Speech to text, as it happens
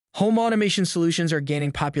Home automation solutions are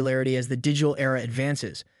gaining popularity as the digital era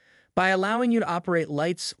advances. By allowing you to operate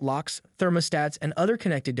lights, locks, thermostats, and other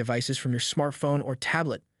connected devices from your smartphone or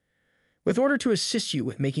tablet. With order to assist you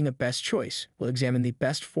with making a best choice, we'll examine the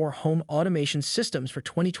best 4 home automation systems for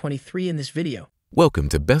 2023 in this video. Welcome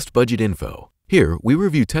to Best Budget Info. Here, we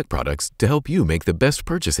review tech products to help you make the best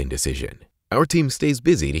purchasing decision. Our team stays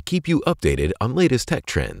busy to keep you updated on latest tech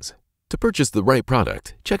trends. To purchase the right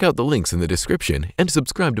product, check out the links in the description and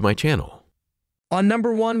subscribe to my channel. On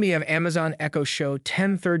number 1, we have Amazon Echo Show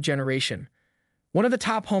 10 3rd Generation. One of the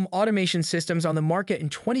top home automation systems on the market in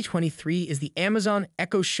 2023 is the Amazon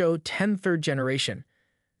Echo Show 10 3rd Generation.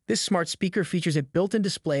 This smart speaker features a built-in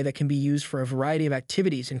display that can be used for a variety of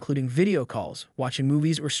activities, including video calls, watching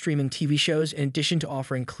movies, or streaming TV shows, in addition to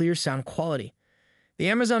offering clear sound quality. The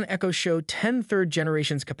Amazon Echo Show 10 3rd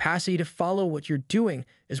Generation's capacity to follow what you're doing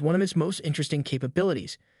is one of its most interesting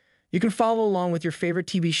capabilities. You can follow along with your favorite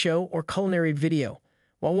TV show or culinary video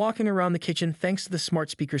while walking around the kitchen thanks to the smart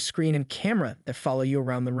speaker screen and camera that follow you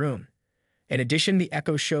around the room. In addition, the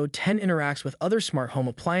Echo Show 10 interacts with other smart home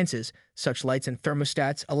appliances, such lights and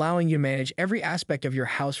thermostats, allowing you to manage every aspect of your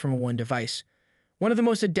house from one device. One of the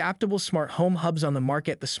most adaptable smart home hubs on the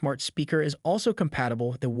market, the smart speaker is also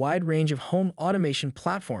compatible with a wide range of home automation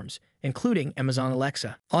platforms, including Amazon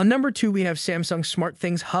Alexa. On number 2, we have Samsung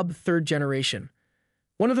SmartThings Hub 3rd Generation.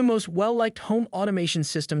 One of the most well-liked home automation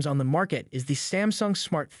systems on the market is the Samsung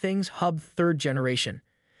SmartThings Hub 3rd Generation.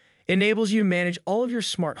 It enables you to manage all of your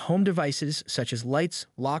smart home devices, such as lights,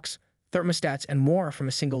 locks, thermostats, and more from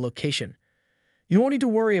a single location. You won't need to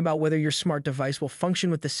worry about whether your smart device will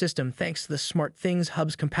function with the system thanks to the SmartThings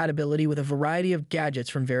Hub's compatibility with a variety of gadgets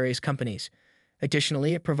from various companies.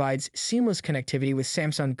 Additionally, it provides seamless connectivity with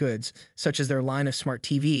Samsung goods, such as their line of smart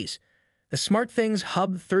TVs. The SmartThings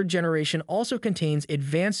Hub 3rd Generation also contains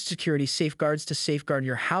advanced security safeguards to safeguard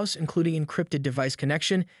your house, including encrypted device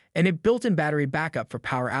connection and a built-in battery backup for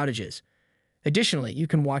power outages. Additionally, you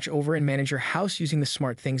can watch over and manage your house using the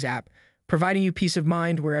SmartThings app, providing you peace of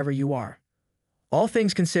mind wherever you are. All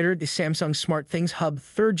things considered, the Samsung SmartThings Hub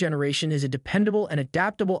 3rd Generation is a dependable and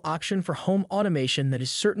adaptable option for home automation that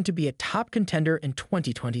is certain to be a top contender in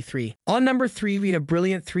 2023. On number 3, we have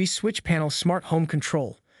Brilliant 3 Switch Panel Smart Home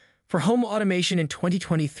Control. For home automation in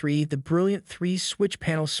 2023, the Brilliant 3 Switch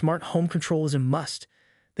Panel Smart Home Control is a must.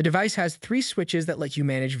 The device has 3 switches that let you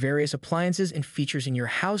manage various appliances and features in your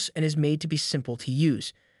house and is made to be simple to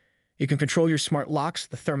use. You can control your smart locks,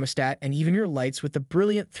 the thermostat, and even your lights with the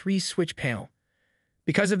Brilliant 3 Switch Panel.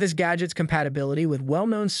 Because of this gadget's compatibility with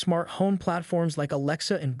well-known smart home platforms like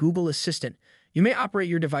Alexa and Google Assistant, you may operate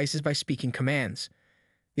your devices by speaking commands.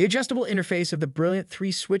 The adjustable interface of the Brilliant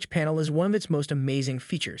 3 Switch Panel is one of its most amazing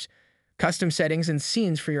features. Custom settings and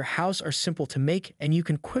scenes for your house are simple to make, and you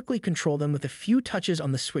can quickly control them with a few touches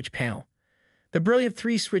on the switch panel. The Brilliant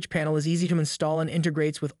 3 Switch Panel is easy to install and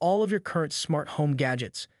integrates with all of your current smart home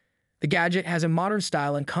gadgets. The gadget has a modern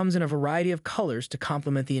style and comes in a variety of colors to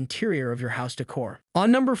complement the interior of your house decor.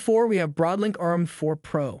 On number 4, we have Broadlink RM4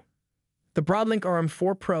 Pro. The Broadlink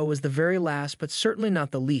RM4 Pro is the very last, but certainly not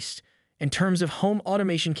the least. In terms of home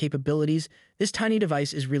automation capabilities, this tiny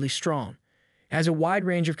device is really strong. It has a wide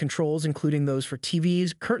range of controls, including those for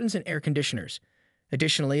TVs, curtains, and air conditioners.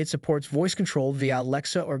 Additionally, it supports voice control via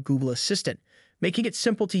Alexa or Google Assistant, making it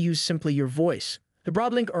simple to use simply your voice. The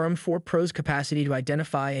Broadlink RM4 Pro's capacity to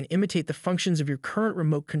identify and imitate the functions of your current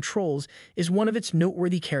remote controls is one of its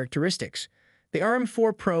noteworthy characteristics. The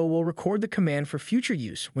RM4 Pro will record the command for future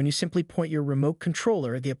use when you simply point your remote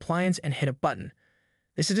controller at the appliance and hit a button.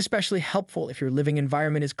 This is especially helpful if your living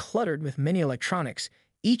environment is cluttered with many electronics,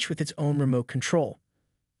 each with its own remote control.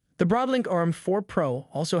 The Broadlink RM4 Pro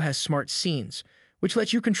also has smart scenes, which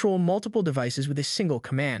let you control multiple devices with a single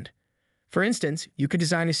command. For instance, you could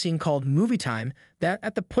design a scene called Movie Time that,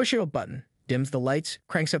 at the push of a button, dims the lights,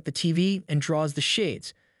 cranks up the TV, and draws the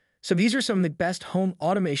shades. So these are some of the best home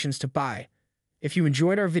automations to buy. If you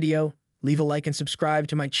enjoyed our video, leave a like and subscribe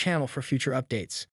to my channel for future updates.